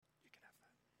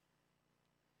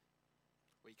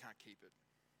you can't keep it.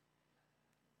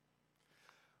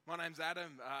 My name's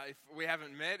Adam. If we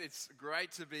haven't met, it's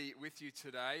great to be with you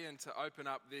today and to open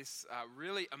up this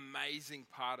really amazing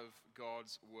part of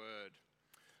God's Word.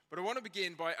 But I want to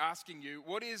begin by asking you,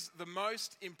 what is the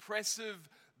most impressive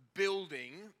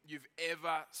building you've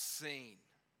ever seen?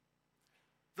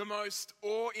 The most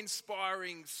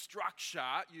awe-inspiring structure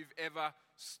you've ever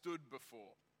stood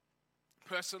before?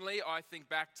 Personally, I think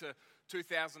back to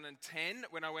 2010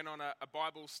 when I went on a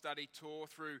Bible study tour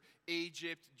through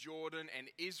Egypt, Jordan, and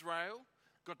Israel.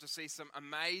 Got to see some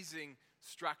amazing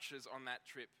structures on that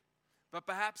trip. But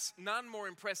perhaps none more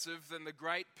impressive than the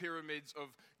Great Pyramids of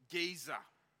Giza.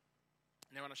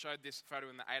 Now, when I showed this photo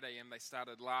in the 8 a.m., they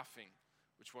started laughing,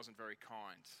 which wasn't very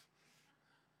kind.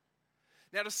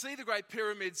 Now, to see the Great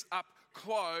Pyramids up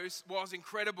close was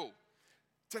incredible.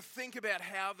 To think about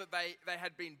how that they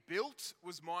had been built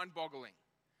was mind-boggling.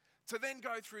 To then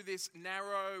go through this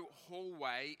narrow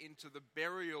hallway into the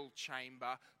burial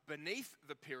chamber beneath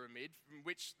the pyramid, from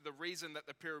which the reason that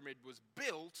the pyramid was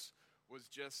built was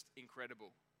just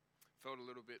incredible. Felt a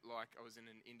little bit like I was in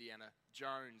an Indiana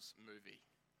Jones movie.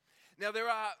 Now, there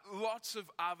are lots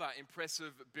of other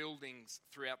impressive buildings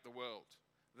throughout the world.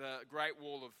 The Great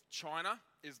Wall of China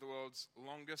is the world's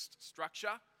longest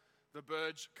structure. The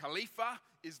Burj Khalifa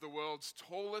is the world's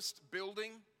tallest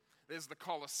building. There's the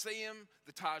Colosseum,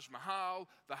 the Taj Mahal,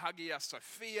 the Hagia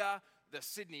Sophia, the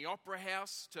Sydney Opera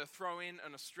House, to throw in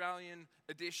an Australian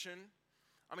edition.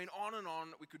 I mean, on and on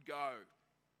we could go.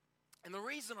 And the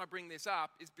reason I bring this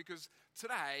up is because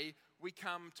today we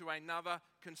come to another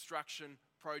construction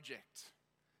project.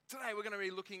 Today we're going to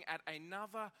be looking at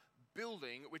another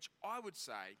building which I would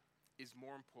say is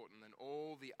more important than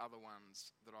all the other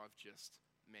ones that I've just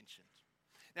mentioned.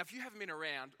 Now, if you haven't been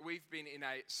around, we've been in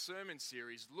a sermon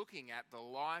series looking at the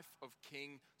life of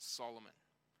King Solomon.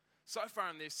 So far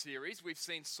in this series, we've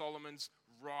seen Solomon's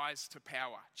rise to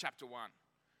power, chapter 1.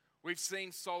 We've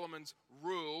seen Solomon's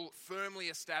rule firmly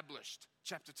established,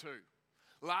 chapter 2.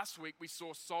 Last week, we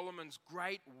saw Solomon's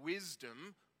great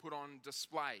wisdom put on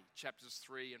display, chapters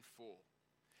 3 and 4.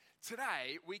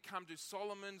 Today, we come to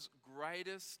Solomon's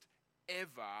greatest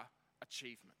ever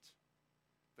achievement,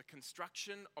 the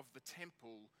construction of the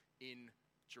temple in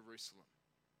Jerusalem.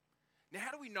 Now,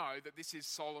 how do we know that this is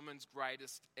Solomon's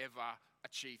greatest ever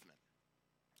achievement?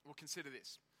 Well, consider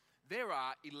this. There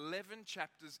are 11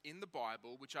 chapters in the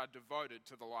Bible which are devoted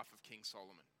to the life of King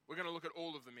Solomon. We're going to look at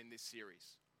all of them in this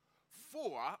series.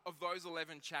 4 of those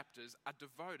 11 chapters are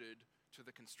devoted to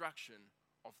the construction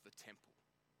of the temple.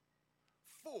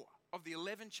 4 of the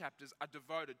 11 chapters are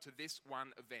devoted to this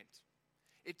one event.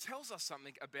 It tells us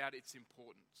something about its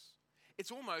importance. It's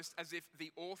almost as if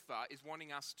the author is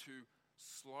wanting us to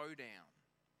slow down,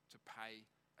 to pay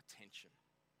attention.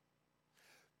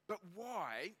 But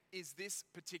why is this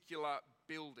particular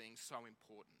building so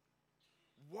important?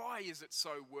 Why is it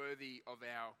so worthy of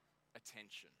our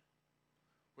attention?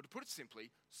 Well, to put it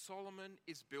simply, Solomon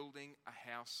is building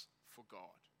a house for God.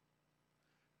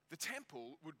 The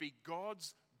temple would be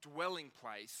God's dwelling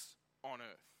place on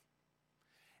earth.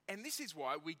 And this is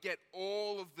why we get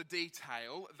all of the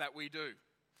detail that we do.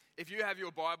 If you have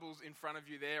your Bibles in front of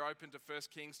you there, open to 1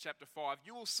 Kings chapter 5,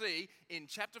 you will see in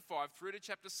chapter 5 through to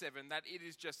chapter 7 that it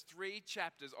is just 3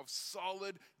 chapters of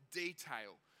solid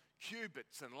detail.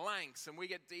 Cubits and lengths, and we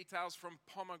get details from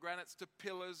pomegranates to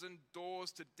pillars and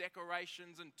doors to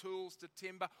decorations and tools to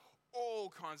timber, all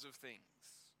kinds of things.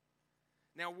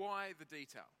 Now, why the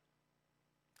detail?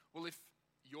 Well, if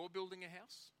you're building a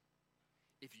house,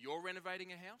 if you're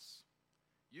renovating a house,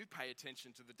 you pay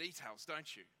attention to the details,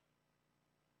 don't you?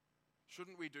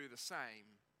 Shouldn't we do the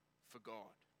same for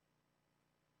God?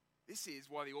 This is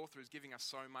why the author is giving us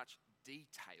so much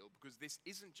detail, because this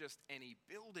isn't just any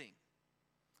building.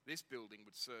 This building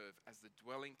would serve as the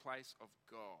dwelling place of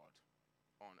God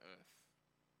on earth.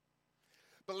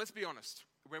 But let's be honest,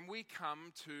 when we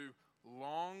come to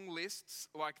long lists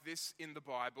like this in the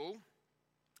Bible,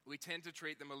 we tend to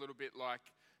treat them a little bit like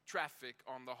traffic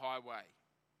on the highway.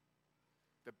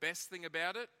 The best thing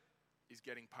about it is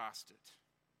getting past it.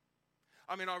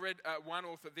 I mean, I read one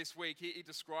author this week, he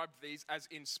described these as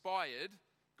inspired.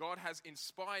 God has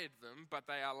inspired them, but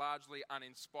they are largely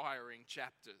uninspiring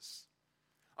chapters.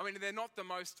 I mean, they're not the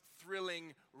most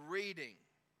thrilling reading.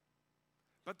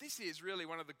 But this is really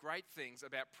one of the great things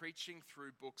about preaching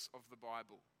through books of the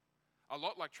Bible. A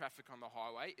lot like traffic on the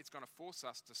highway, it's going to force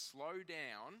us to slow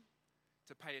down,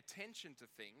 to pay attention to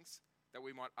things that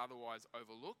we might otherwise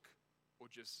overlook or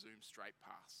just zoom straight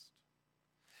past.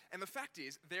 And the fact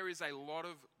is, there is a lot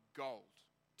of gold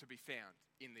to be found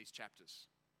in these chapters.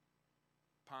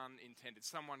 Pun intended.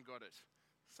 Someone got it.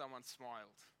 Someone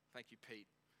smiled. Thank you, Pete.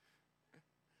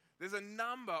 There's a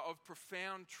number of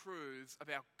profound truths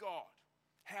about God,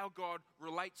 how God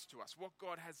relates to us, what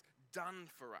God has done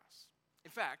for us.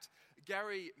 In fact,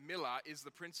 Gary Miller is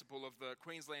the principal of the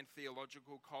Queensland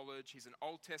Theological College. He's an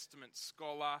Old Testament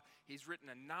scholar. He's written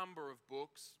a number of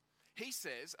books. He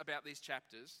says about these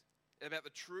chapters, about the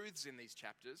truths in these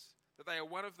chapters, that they are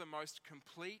one of the most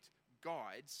complete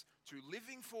guides to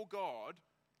living for God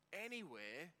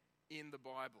anywhere in the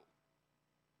Bible.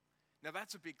 Now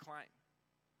that's a big claim,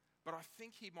 but I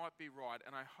think he might be right,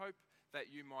 and I hope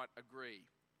that you might agree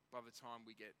by the time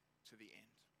we get to the end.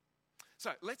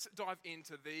 So let's dive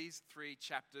into these 3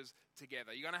 chapters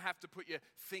together. You're going to have to put your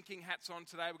thinking hats on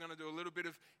today. We're going to do a little bit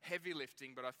of heavy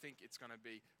lifting, but I think it's going to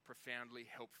be profoundly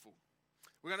helpful.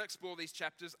 We're going to explore these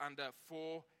chapters under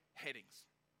 4 headings.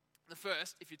 The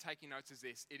first, if you're taking notes, is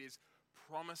this. It is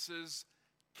promises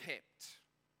kept.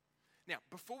 Now,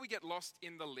 before we get lost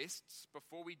in the lists,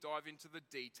 before we dive into the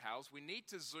details, we need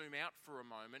to zoom out for a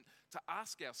moment to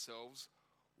ask ourselves,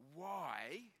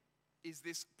 why is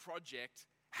this project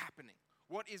happening?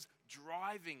 What is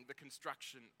driving the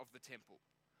construction of the temple?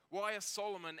 Why are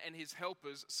Solomon and his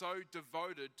helpers so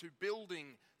devoted to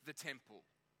building the temple?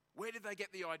 Where did they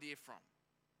get the idea from?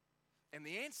 And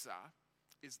the answer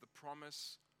is the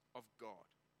promise of God.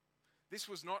 This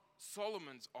was not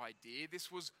Solomon's idea, this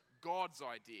was God's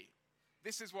idea.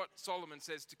 This is what Solomon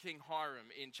says to King Hiram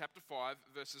in chapter 5,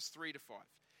 verses 3 to 5.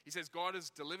 He says, God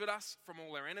has delivered us from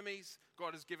all our enemies.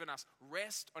 God has given us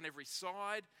rest on every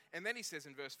side. And then he says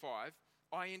in verse 5,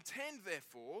 I intend,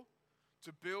 therefore,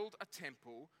 to build a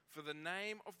temple for the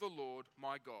name of the Lord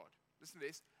my God. Listen to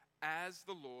this, as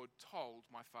the Lord told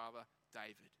my father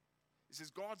David. This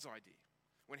is God's idea.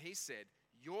 When he said,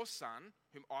 your son,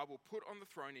 whom I will put on the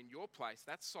throne in your place,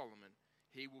 that's Solomon,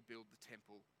 he will build the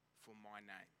temple for my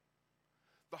name.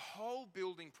 The whole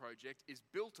building project is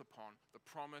built upon the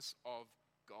promise of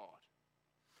God.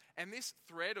 And this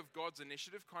thread of God's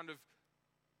initiative kind of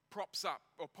pops up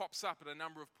at a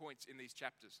number of points in these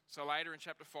chapters. So later in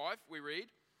chapter 5, we read,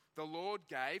 the Lord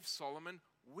gave Solomon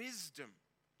wisdom,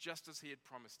 just as he had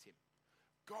promised him.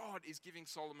 God is giving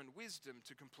Solomon wisdom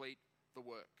to complete the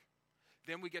work.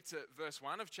 Then we get to verse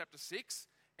 1 of chapter 6,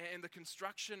 and the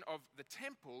construction of the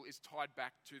temple is tied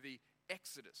back to the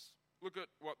Exodus. Look at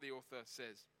what the author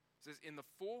says. It says, in the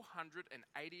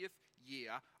 480th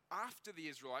year after the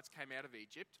Israelites came out of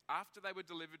Egypt, after they were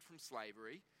delivered from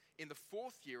slavery, in the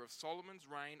 4th year of Solomon's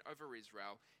reign over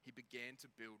Israel, he began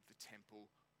to build the temple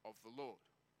of the Lord.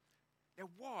 Now,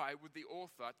 why would the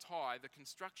author tie the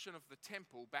construction of the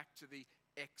temple back to the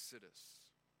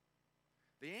Exodus?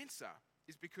 The answer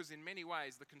is because in many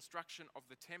ways the construction of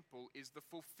the temple is the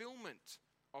fulfillment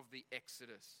of the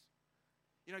Exodus.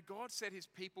 You know, God set his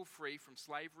people free from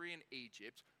slavery in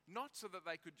Egypt, not so that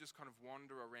they could just kind of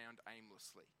wander around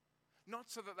aimlessly, not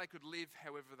so that they could live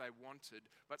however they wanted,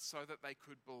 but so that they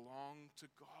could belong to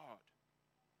God.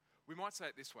 We might say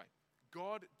it this way: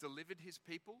 God delivered his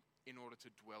people in order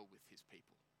to dwell with his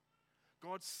people.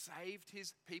 God saved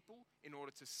his people in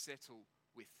order to settle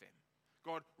with them.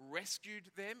 God rescued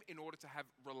them in order to have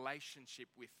relationship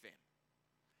with them.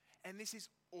 And this is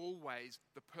always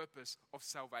the purpose of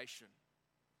salvation.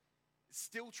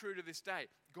 Still true to this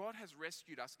day. God has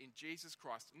rescued us in Jesus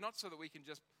Christ, not so that we can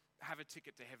just have a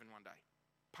ticket to heaven one day.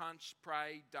 Punch,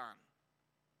 pray, done.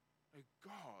 No,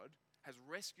 God has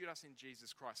rescued us in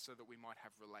Jesus Christ so that we might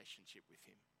have relationship with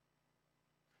him,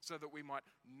 so that we might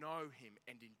know him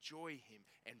and enjoy him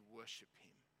and worship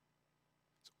him.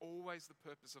 It's always the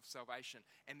purpose of salvation,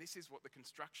 and this is what the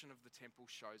construction of the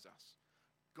temple shows us.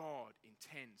 God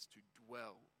intends to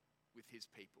dwell with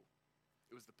his people.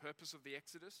 It was the purpose of the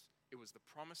Exodus, it was the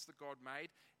promise that God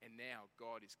made, and now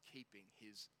God is keeping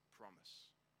his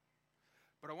promise.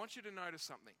 But I want you to notice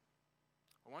something.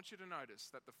 I want you to notice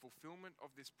that the fulfillment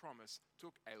of this promise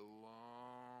took a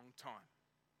long time.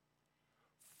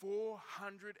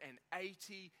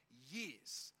 480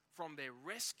 years from their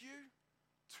rescue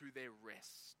to their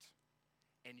rest.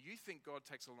 And you think God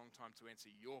takes a long time to answer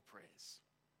your prayers.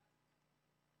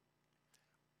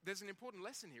 There's an important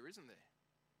lesson here, isn't there?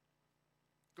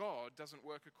 God doesn't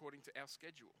work according to our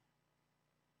schedule.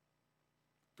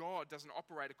 God doesn't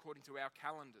operate according to our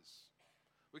calendars.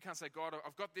 We can't say, God,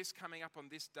 I've got this coming up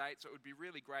on this date, so it would be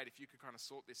really great if you could kind of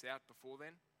sort this out before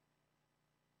then.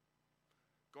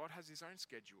 God has his own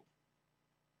schedule.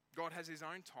 God has his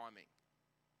own timing.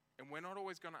 And we're not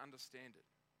always going to understand it.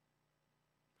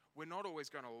 We're not always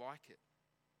going to like it.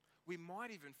 We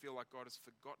might even feel like God has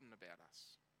forgotten about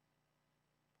us,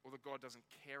 or that God doesn't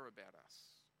care about us.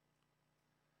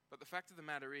 But the fact of the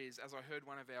matter is, as I heard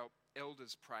one of our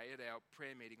elders pray at our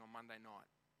prayer meeting on Monday night,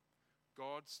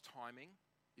 God's timing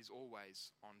is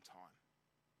always on time.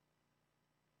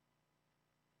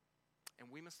 And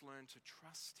we must learn to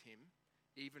trust him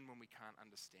even when we can't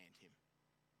understand him.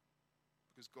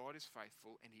 Because God is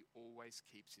faithful and he always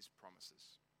keeps his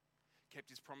promises. Kept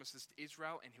his promises to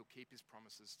Israel and he'll keep his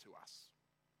promises to us.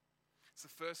 It's the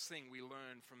first thing we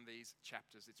learn from these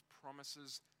chapters. It's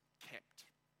promises kept.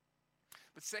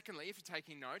 But secondly, if you're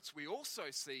taking notes, we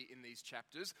also see in these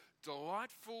chapters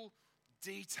delightful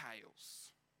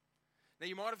details. Now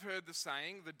you might have heard the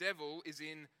saying, the devil is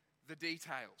in the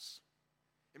details.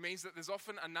 It means that there's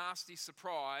often a nasty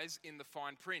surprise in the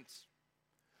fine print.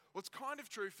 Well, it's kind of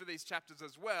true for these chapters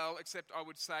as well, except I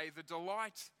would say the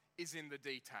delight is in the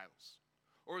details.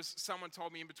 Or as someone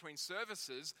told me in between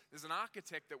services, there's an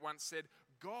architect that once said,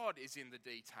 God is in the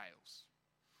details.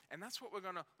 And that's what we're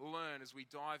going to learn as we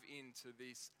dive into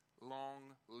this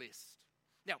long list.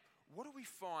 Now, what do we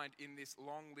find in this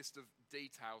long list of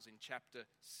details in chapter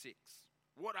 6?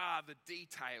 What are the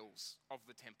details of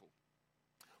the temple?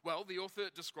 Well, the author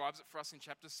describes it for us in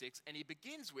chapter 6, and he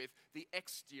begins with the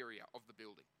exterior of the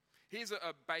building. Here's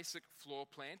a basic floor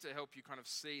plan to help you kind of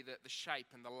see the shape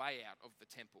and the layout of the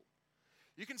temple.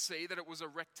 You can see that it was a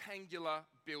rectangular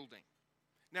building.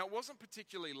 Now, it wasn't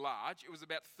particularly large. It was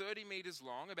about 30 metres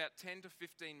long, about 10 to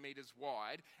 15 metres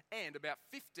wide, and about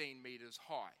 15 metres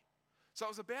high. So it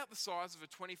was about the size of a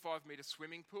 25-metre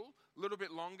swimming pool, a little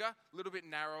bit longer, a little bit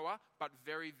narrower, but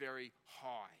very, very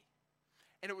high.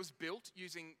 And it was built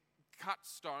using cut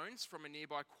stones from a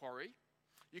nearby quarry.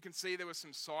 You can see there were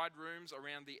some side rooms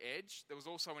around the edge. There was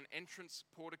also an entrance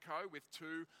portico with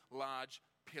 2 large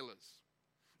pillars.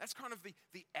 That's kind of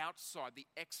the outside, the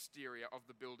exterior of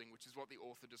the building, which is what the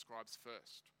author describes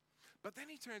first. But then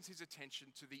he turns his attention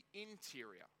to the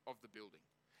interior of the building.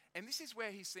 And this is where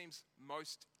he seems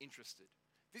most interested.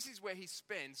 This is where he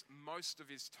spends most of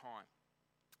his time.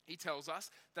 He tells us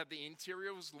that the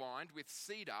interior was lined with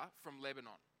cedar from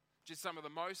Lebanon, which is some of the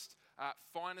most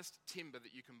finest timber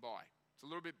that you can buy. It's a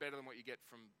little bit better than what you get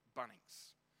from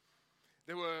Bunnings.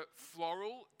 There were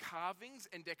floral carvings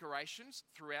and decorations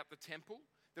throughout the temple.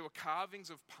 There were carvings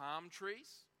of palm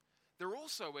trees. There were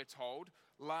also, we're told,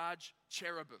 large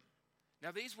cherubim.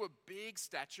 Now these were big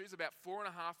statues, about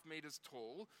 4.5 meters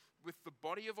tall, with the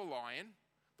body of a lion,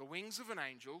 the wings of an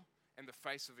angel, and the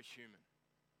face of a human.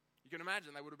 You can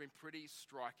imagine they would have been pretty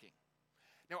striking.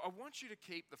 Now, I want you to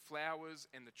keep the flowers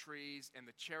and the trees and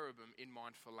the cherubim in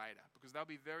mind for later, because they'll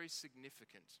be very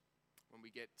significant when we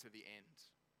get to the end.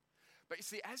 But you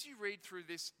see, as you read through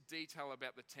this detail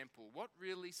about the temple, what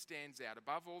really stands out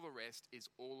above all the rest is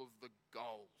all of the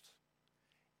gold.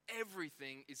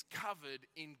 Everything is covered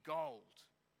in gold.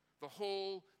 The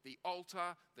hall, the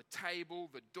altar, the table,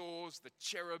 the doors, the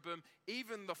cherubim,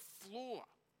 even the floor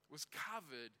was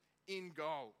covered in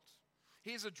gold.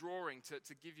 Here's a drawing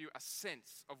to give you a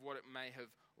sense of what it may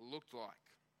have looked like.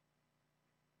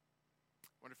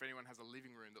 I wonder if anyone has a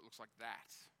living room that looks like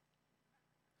that.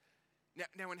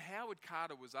 Now, when Howard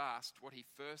Carter was asked what he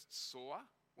first saw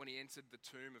when he entered the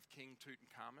tomb of King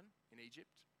Tutankhamun in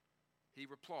Egypt, he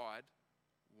replied,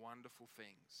 "Wonderful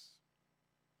things."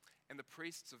 And the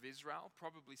priests of Israel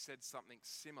probably said something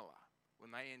similar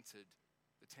when they entered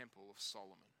the Temple of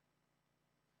Solomon.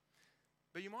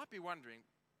 But you might be wondering,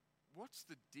 what's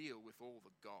the deal with all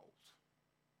the gold?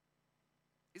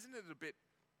 Isn't it a bit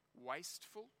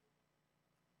wasteful?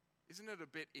 Isn't it a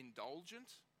bit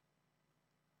indulgent?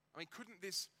 I mean, couldn't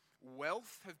this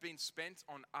wealth have been spent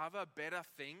on other better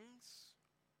things?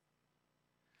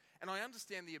 And I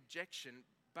understand the objection,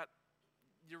 but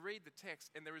you read the text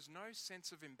and there is no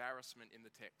sense of embarrassment in the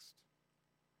text.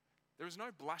 There is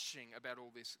no blushing about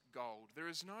all this gold. There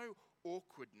is no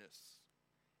awkwardness.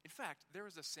 In fact, there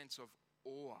is a sense of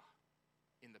awe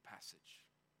in the passage.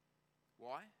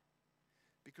 Why?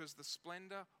 Because the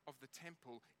splendor of the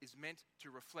temple is meant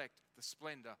to reflect the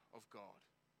splendor of God.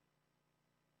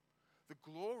 The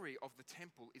glory of the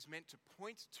temple is meant to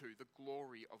point to the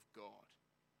glory of God.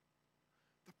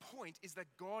 The point is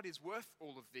that God is worth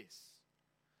all of this.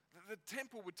 The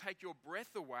temple would take your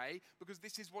breath away because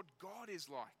this is what God is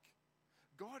like.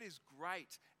 God is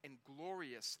great and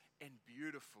glorious and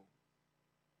beautiful.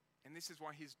 And this is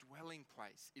why his dwelling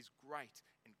place is great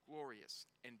and glorious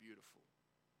and beautiful.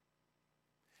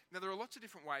 Now, there are lots of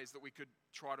different ways that we could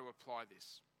try to apply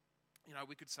this. You know,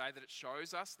 we could say that it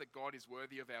shows us that God is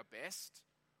worthy of our best.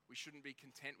 We shouldn't be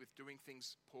content with doing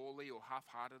things poorly or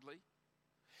half-heartedly.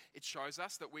 It shows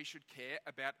us that we should care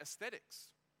about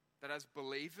aesthetics. That as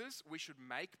believers, we should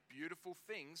make beautiful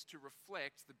things to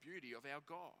reflect the beauty of our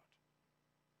God.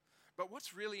 But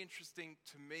what's really interesting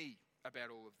to me about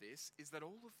all of this is that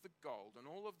all of the gold and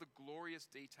all of the glorious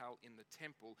detail in the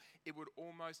temple, it would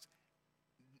almost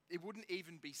it wouldn't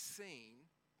even be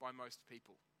seen by most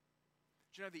people.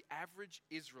 Do you know the average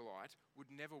Israelite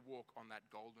would never walk on that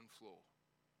golden floor?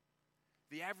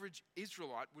 The average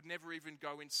Israelite would never even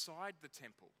go inside the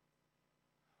temple.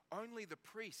 Only the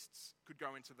priests could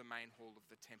go into the main hall of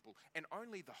the temple, and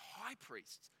only the high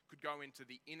priests could go into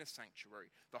the inner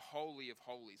sanctuary, the Holy of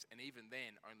Holies, and even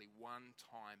then, only one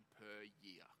time per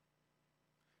year.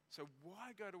 So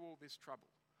why go to all this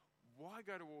trouble? Why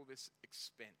go to all this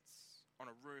expense on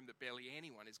a room that barely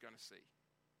anyone is going to see?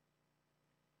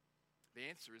 The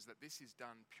answer is that this is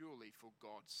done purely for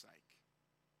God's sake.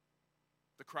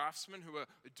 The craftsmen who are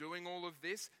doing all of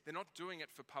this, they're not doing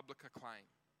it for public acclaim.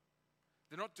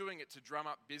 They're not doing it to drum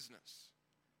up business.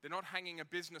 They're not hanging a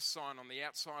business sign on the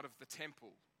outside of the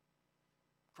temple.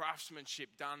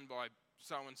 Craftsmanship done by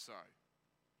so-and-so.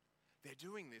 They're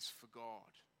doing this for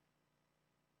God.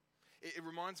 It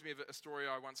reminds me of a story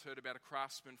I once heard about a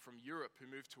craftsman from Europe who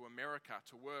moved to America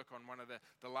to work on one of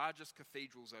the largest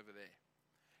cathedrals over there.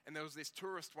 And there was this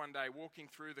tourist one day walking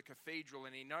through the cathedral,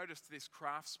 and he noticed this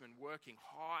craftsman working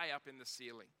high up in the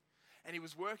ceiling. And he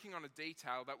was working on a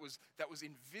detail that was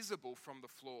invisible from the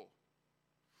floor.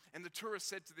 And the tourist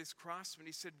said to this craftsman,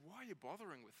 he said, "Why are you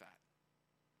bothering with that?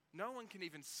 No one can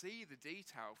even see the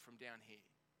detail from down here."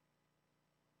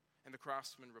 And the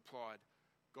craftsman replied,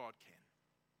 "God can."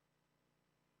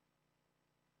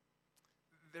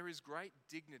 There is great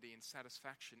dignity and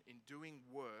satisfaction in doing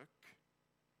work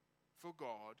for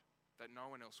God that no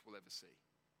one else will ever see.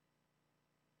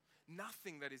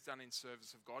 Nothing that is done in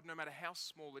service of God, no matter how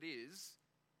small it is,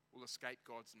 will escape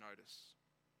God's notice.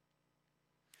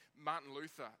 Martin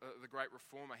Luther, the great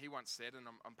reformer, he once said, and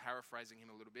I'm paraphrasing him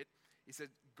a little bit, he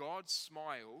said, "God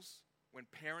smiles when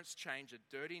parents change a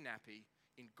dirty nappy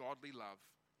in godly love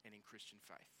and in Christian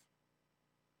faith."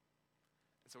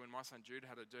 And so when my son Jude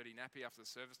had a dirty nappy after the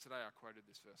service today, I quoted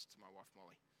this verse to my wife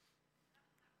Molly.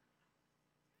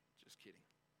 Just kidding.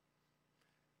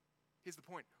 Here's the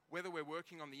point. Whether we're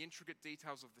working on the intricate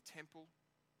details of the temple,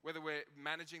 whether we're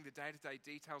managing the day-to-day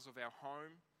details of our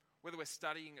home, whether we're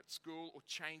studying at school or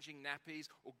changing nappies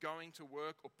or going to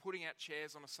work or putting out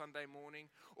chairs on a Sunday morning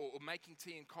or making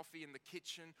tea and coffee in the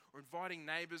kitchen or inviting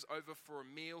neighbours over for a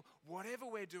meal, whatever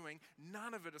we're doing,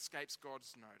 none of it escapes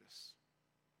God's notice.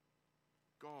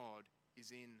 God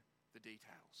is in the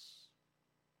details.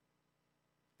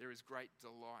 There is great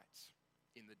delight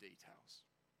in the details.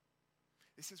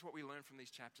 This is what we learn from these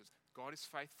chapters. God is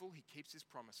faithful, he keeps his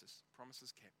promises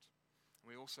kept. And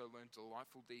we also learn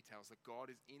delightful details, that God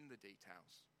is in the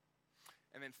details.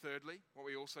 And then thirdly, what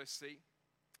we also see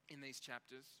in these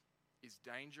chapters is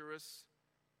dangerous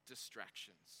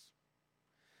distractions.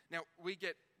 Now, we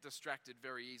get distracted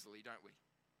very easily, don't we?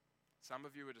 Some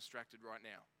of you are distracted right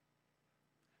now.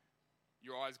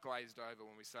 Your eyes glazed over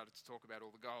when we started to talk about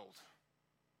all the gold.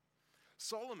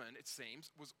 Solomon, it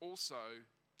seems, was also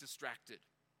distracted.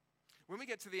 When we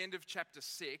get to the end of chapter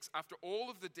 6, after all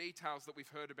of the details that we've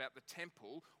heard about the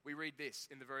temple, we read this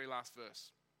in the very last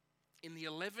verse. "In the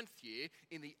 11th year,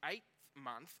 in the 8th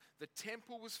month, the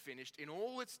temple was finished in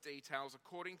all its details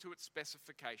according to its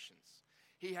specifications.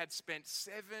 He had spent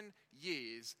 7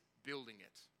 years building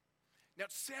it." Now,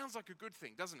 it sounds like a good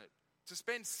thing, doesn't it? To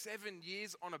spend 7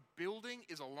 years on a building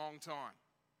is a long time.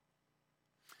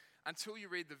 Until you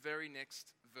read the very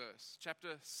next verse.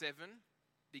 Chapter 7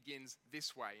 begins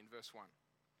this way in verse 1.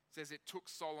 It says, "It took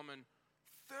Solomon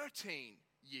 13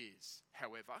 years,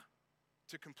 however,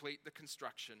 to complete the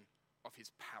construction of his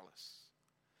palace."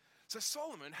 So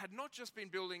Solomon had not just been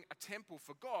building a temple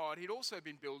for God, he'd also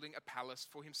been building a palace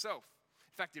for himself.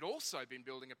 In fact, he'd also been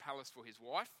building a palace for his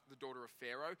wife, the daughter of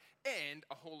Pharaoh, and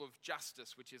a hall of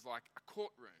justice, which is like a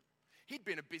courtroom. He'd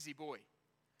been a busy boy.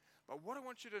 But what I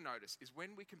want you to notice is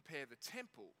when we compare the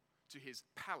temple to his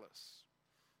palace,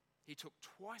 he took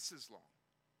twice as long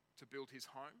to build his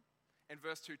home. And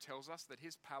verse 2 tells us that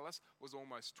his palace was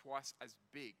almost twice as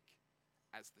big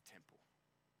as the temple.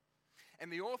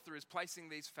 And the author is placing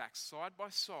these facts side by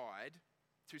side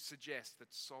to suggest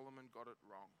that Solomon got it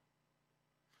wrong.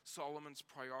 Solomon's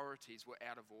priorities were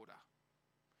out of order.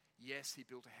 Yes, he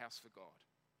built a house for God,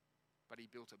 but he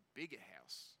built a bigger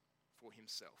house for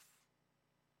himself.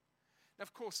 Now,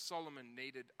 of course, Solomon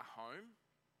needed a home,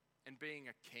 and being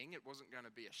a king, it wasn't going to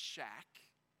be a shack.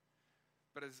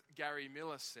 But as Gary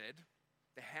Miller said,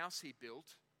 the house he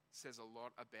built says a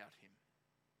lot about him.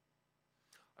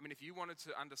 I mean, if you wanted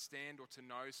to understand or to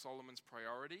know Solomon's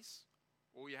priorities,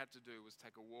 all you had to do was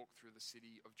take a walk through the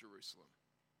city of Jerusalem,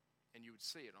 and you would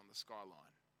see it on the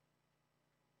skyline.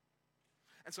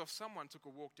 And so if someone took a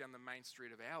walk down the main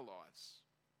street of our lives,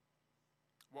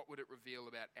 what would it reveal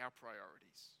about our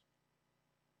priorities?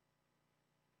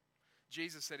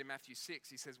 Jesus said in Matthew 6,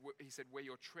 he said, where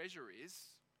your treasure is,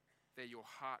 there your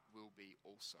heart will be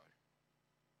also.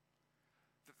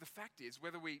 The fact is,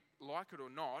 whether we like it or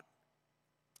not,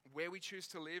 where we choose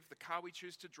to live, the car we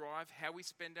choose to drive, how we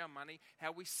spend our money,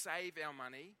 how we save our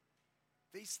money,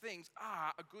 these things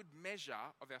are a good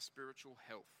measure of our spiritual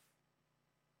health.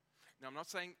 Now, I'm not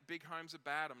saying big homes are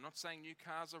bad. I'm not saying new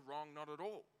cars are wrong, not at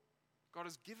all. God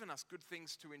has given us good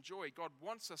things to enjoy. God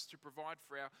wants us to provide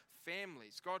for our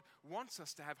families. God wants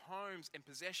us to have homes and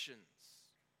possessions,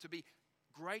 to be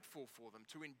grateful for them,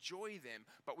 to enjoy them,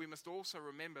 but we must also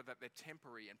remember that they're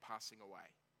temporary and passing away.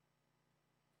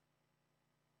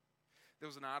 There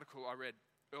was an article I read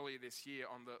earlier this year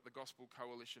on the Gospel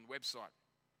Coalition website.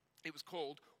 It was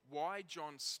called Why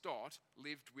John Stott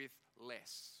Lived with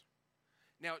Less.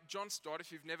 Now, John Stott,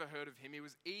 if you've never heard of him, he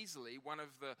was easily one of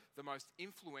the most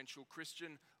influential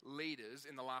Christian leaders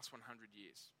in the last 100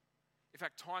 years. In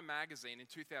fact, Time magazine in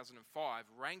 2005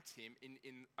 ranked him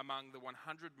in among the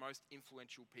 100 most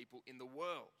influential people in the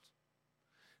world.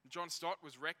 John Stott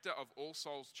was rector of All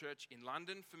Souls Church in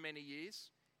London for many years.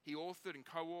 He authored and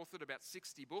co-authored about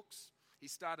 60 books. He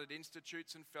started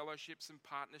institutes and fellowships and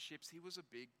partnerships. He was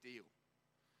a big deal.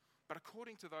 But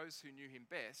according to those who knew him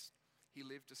best, he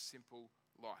lived a simple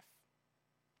life.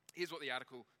 Here's what the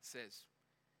article says.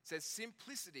 It says,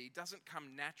 simplicity doesn't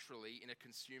come naturally in a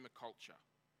consumer culture.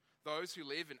 Those who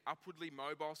live in upwardly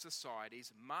mobile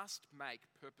societies must make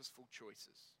purposeful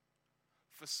choices.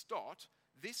 For Stott,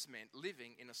 this meant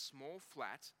living in a small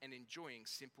flat and enjoying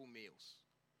simple meals.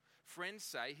 Friends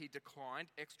say he declined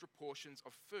extra portions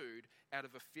of food out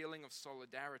of a feeling of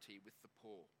solidarity with the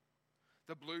poor.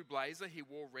 The blue blazer he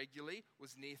wore regularly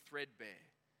was near threadbare,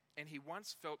 and he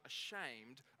once felt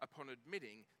ashamed upon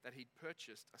admitting that he'd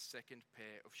purchased a second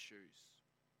pair of shoes.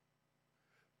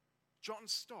 John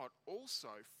Stott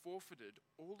also forfeited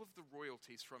all of the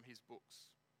royalties from his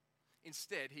books.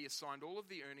 Instead, he assigned all of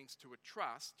the earnings to a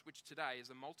trust, which today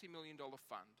is a multi-million-dollar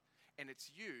fund, and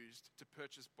it's used to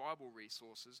purchase Bible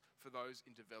resources for those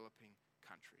in developing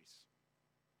countries.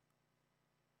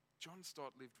 John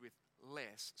Stott lived with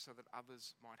less so that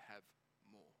others might have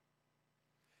more.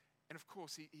 And of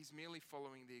course, he's merely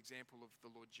following the example of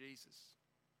the Lord Jesus,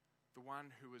 the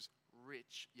one who was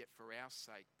rich, yet for our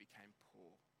sake became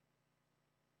poor.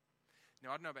 Now,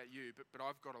 I don't know about you, but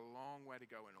I've got a long way to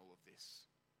go in all of this.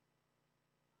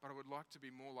 But I would like to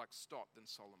be more like Stott than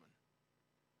Solomon.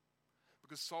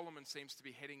 Because Solomon seems to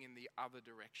be heading in the other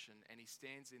direction, and he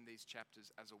stands in these chapters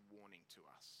as a warning to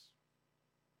us.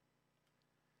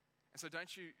 And so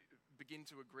don't you begin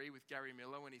to agree with Gary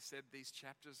Miller when he said these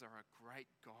chapters are a great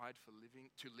guide for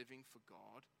living for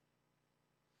God?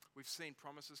 We've seen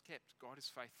promises kept. God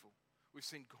is faithful. We've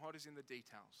seen God is in the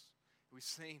details. We've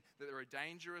seen that there are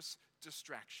dangerous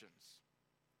distractions.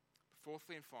 But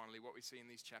fourthly and finally, what we see in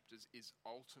these chapters is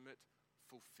ultimate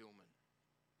fulfillment.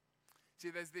 See,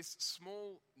 there's this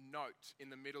small note in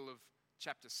the middle of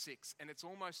chapter 6, and it's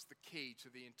almost the key to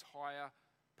the entire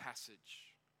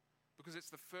passage. Because it's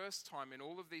the first time in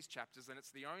all of these chapters, and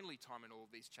it's the only time in all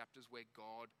of these chapters where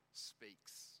God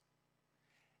speaks.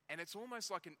 And it's almost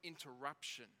like an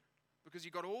interruption. Because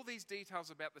you've got all these details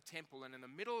about the temple, and in the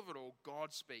middle of it all,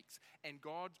 God speaks. And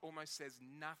God almost says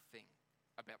nothing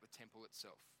about the temple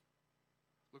itself.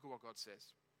 Look at what God says.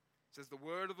 It says, the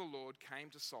word of the Lord came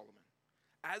to Solomon.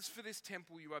 As for this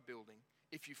temple you are building,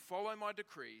 if you follow my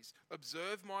decrees,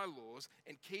 observe my laws,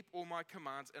 and keep all my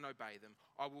commands and obey them,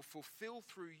 I will fulfill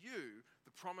through you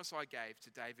the promise I gave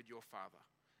to David your father.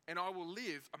 And I will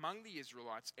live among the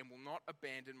Israelites and will not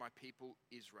abandon my people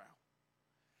Israel.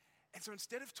 And so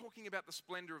instead of talking about the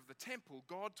splendor of the temple,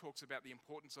 God talks about the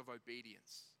importance of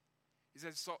obedience. He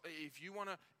says, so if you want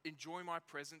to enjoy my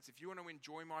presence, if you want to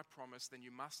enjoy my promise, then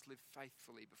you must live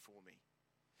faithfully before me.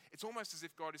 It's almost as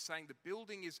if God is saying the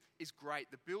building is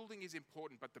great, the building is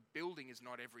important, but the building is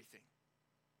not everything.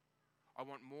 I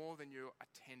want more than your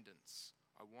attendance.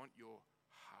 I want your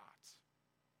heart.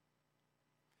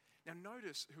 Now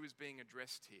notice who is being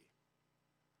addressed here.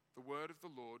 The word of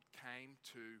the Lord came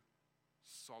to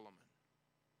Solomon.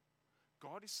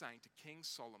 God is saying to King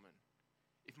Solomon,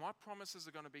 if my promises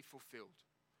are going to be fulfilled,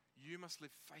 you must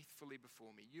live faithfully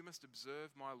before me. You must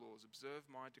observe my laws, observe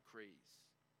my decrees.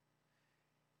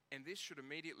 And this should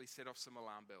immediately set off some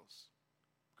alarm bells,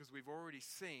 because we've already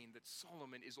seen that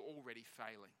Solomon is already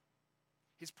failing.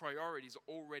 His priorities are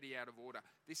already out of order.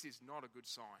 This is not a good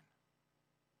sign.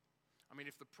 I mean,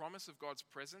 if the promise of God's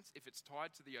presence, if it's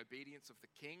tied to the obedience of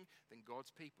the king, then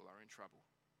God's people are in trouble.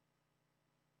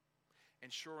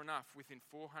 And sure enough, within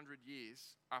 400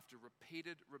 years, after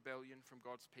repeated rebellion from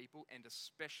God's people, and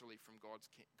especially from God's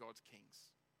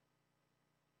kings,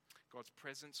 God's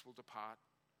presence will depart,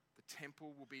 the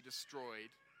temple will be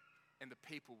destroyed, and the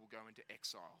people will go into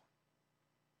exile.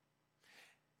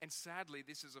 And sadly,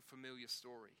 this is a familiar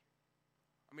story.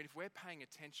 I mean, if we're paying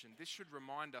attention, this should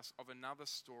remind us of another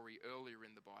story earlier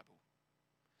in the Bible.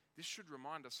 This should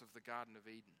remind us of the Garden of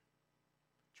Eden.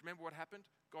 Do you remember what happened?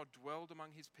 God dwelled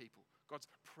among his people. God's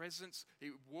presence,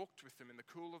 he walked with them in the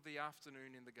cool of the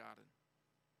afternoon in the garden.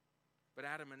 But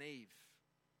Adam and Eve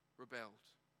rebelled.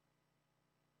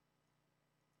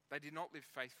 They did not live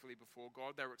faithfully before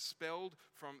God. They were expelled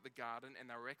from the garden and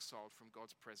they were exiled from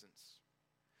God's presence.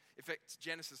 In fact,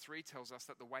 Genesis 3 tells us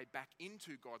that the way back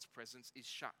into God's presence is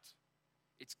shut.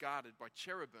 It's guarded by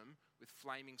cherubim with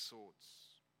flaming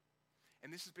swords.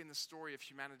 And this has been the story of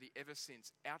humanity ever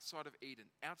since, outside of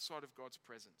Eden, outside of God's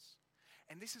presence.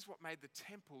 And this is what made the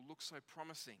temple look so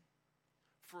promising.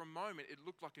 For a moment, it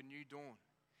looked like a new dawn.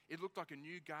 It looked like a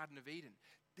new Garden of Eden.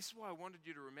 This is why I wanted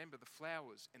you to remember the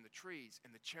flowers and the trees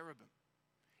and the cherubim.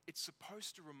 It's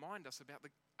supposed to remind us about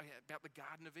the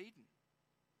Garden of Eden.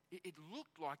 It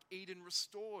looked like Eden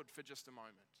restored for just a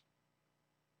moment.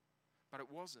 But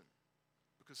it wasn't,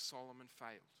 because Solomon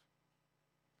failed.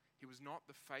 He was not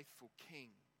the faithful king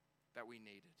that we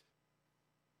needed.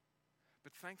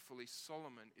 But thankfully,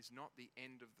 Solomon is not the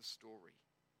end of the story.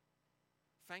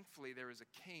 Thankfully, there is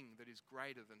a king that is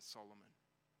greater than Solomon.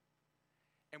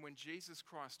 And when Jesus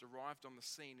Christ arrived on the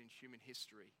scene in human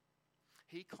history,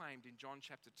 he claimed in John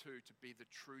chapter 2 to be the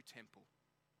true temple.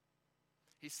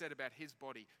 He said about his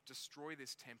body, destroy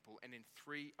this temple and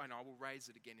I will raise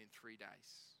it again in 3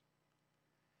 days.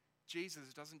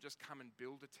 Jesus doesn't just come and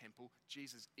build a temple,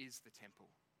 Jesus is the temple.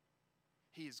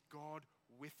 He is God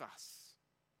with us.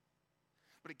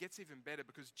 But it gets even better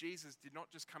because Jesus did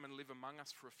not just come and live among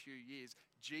us for a few years.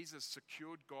 Jesus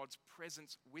secured God's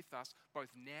presence with us both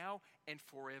now and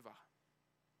forever.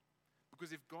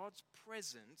 Because if God's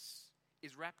presence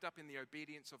is wrapped up in the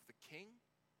obedience of the king,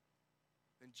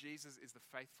 then Jesus is the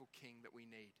faithful king that we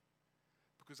need.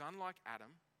 Because unlike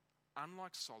Adam,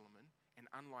 unlike Solomon, and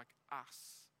unlike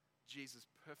us, Jesus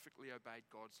perfectly obeyed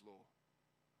God's law.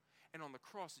 And on the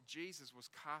cross, Jesus was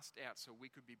cast out so we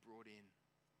could be brought in.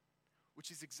 Which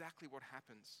is exactly what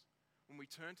happens. When we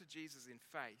turn to Jesus in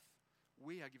faith,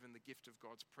 we are given the gift of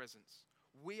God's presence.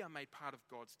 We are made part of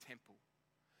God's temple.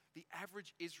 The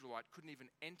average Israelite couldn't even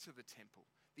enter the temple.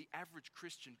 The average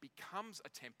Christian becomes a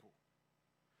temple.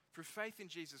 Through faith in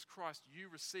Jesus Christ, you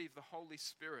receive the Holy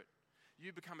Spirit.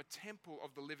 You become a temple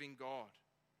of the living God.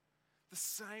 The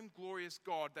same glorious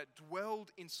God that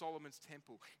dwelled in Solomon's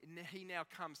temple, he now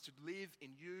comes to live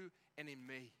in you and in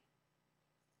me.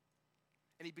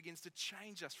 And he begins to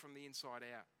change us from the inside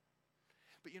out.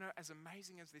 But you know, as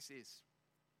amazing as this is,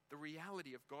 the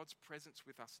reality of God's presence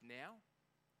with us now,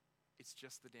 it's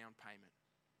just the down payment.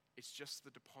 It's just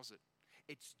the deposit.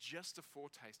 It's just a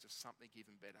foretaste of something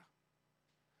even better.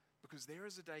 Because there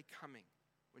is a day coming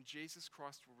when Jesus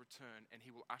Christ will return and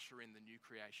he will usher in the new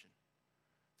creation,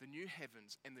 the new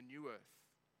heavens and the new earth.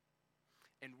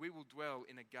 And we will dwell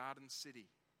in a garden city.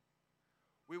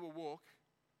 We will walk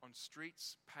on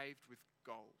streets paved with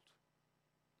gold.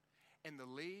 And the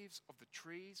leaves of the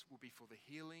trees will be for the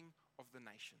healing of the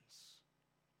nations.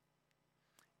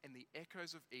 And the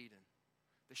echoes of Eden,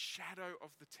 the shadow of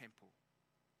the temple,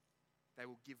 they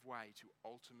will give way to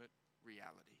ultimate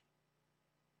reality.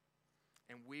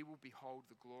 And we will behold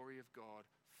the glory of God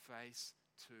face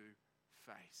to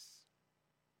face.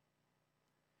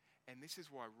 And this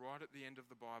is why right at the end of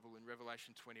the Bible in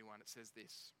Revelation 21 it says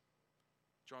this.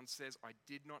 John says, I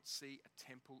did not see a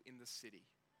temple in the city,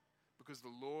 because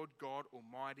the Lord God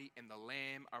Almighty and the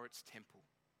Lamb are its temple.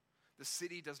 The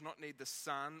city does not need the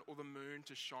sun or the moon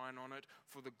to shine on it,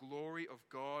 for the glory of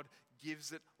God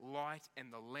gives it light,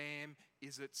 and the Lamb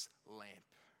is its lamp.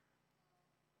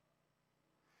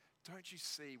 Don't you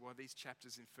see why these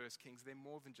chapters in 1 Kings, they're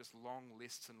more than just long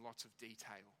lists and lots of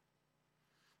detail.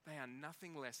 They are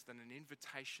nothing less than an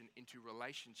invitation into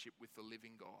relationship with the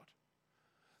living God.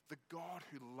 The God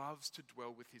who loves to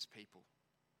dwell with his people,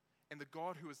 and the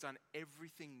God who has done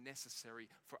everything necessary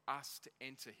for us to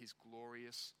enter his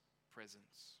glorious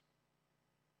presence.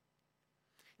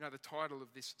 You know, the title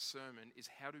of this sermon is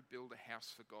How to Build a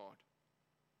House for God.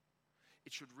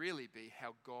 It should really be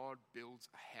How God Builds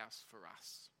a House for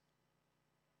Us.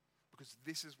 Because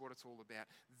this is what it's all about.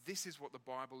 This is what the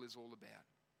Bible is all about.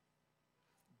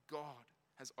 God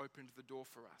has opened the door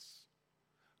for us.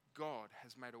 God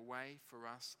has made a way for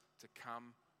us to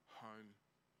come home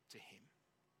to him.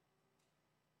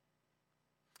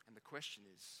 And the question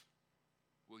is,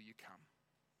 will you come?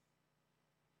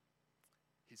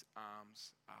 His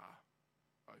arms are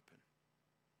open.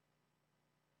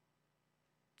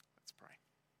 Let's pray.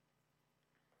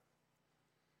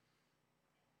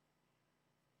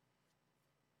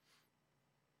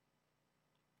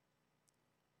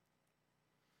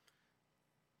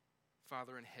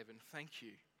 Father in heaven, thank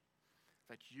you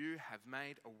that you have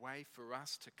made a way for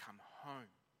us to come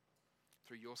home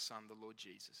through your Son, the Lord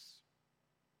Jesus.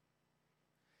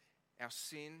 Our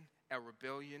sin, our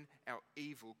rebellion, our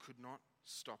evil could not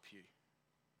stop you.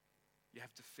 You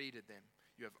have defeated them.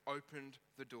 You have opened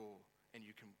the door, and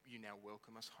you now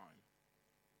welcome us home.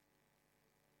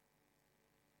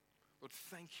 Lord,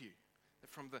 thank you that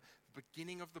from the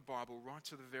beginning of the Bible right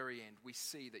to the very end, we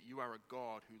see that you are a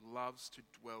God who loves to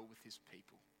dwell with his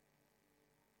people.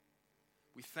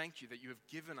 We thank you that you have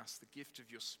given us the gift of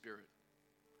your Spirit,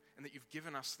 and that you've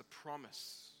given us the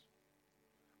promise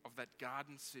of that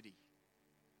garden city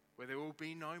where there will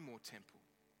be no more temple,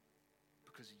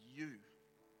 because you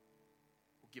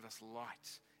will give us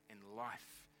light and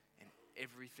life and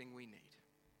everything we need.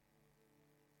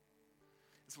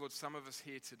 And so Lord, some of us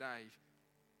here today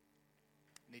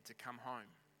need to come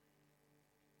home.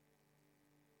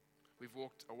 We've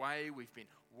walked away, we've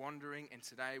been wandering, and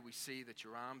today we see that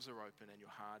your arms are open and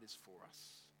your heart is for us.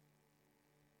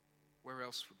 Where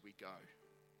else would we go?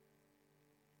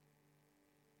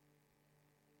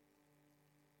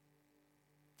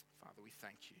 Father, we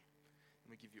thank you,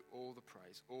 and we give you all the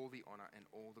praise, all the honor, and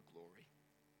all the glory.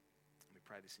 And we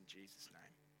pray this in Jesus'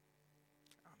 name.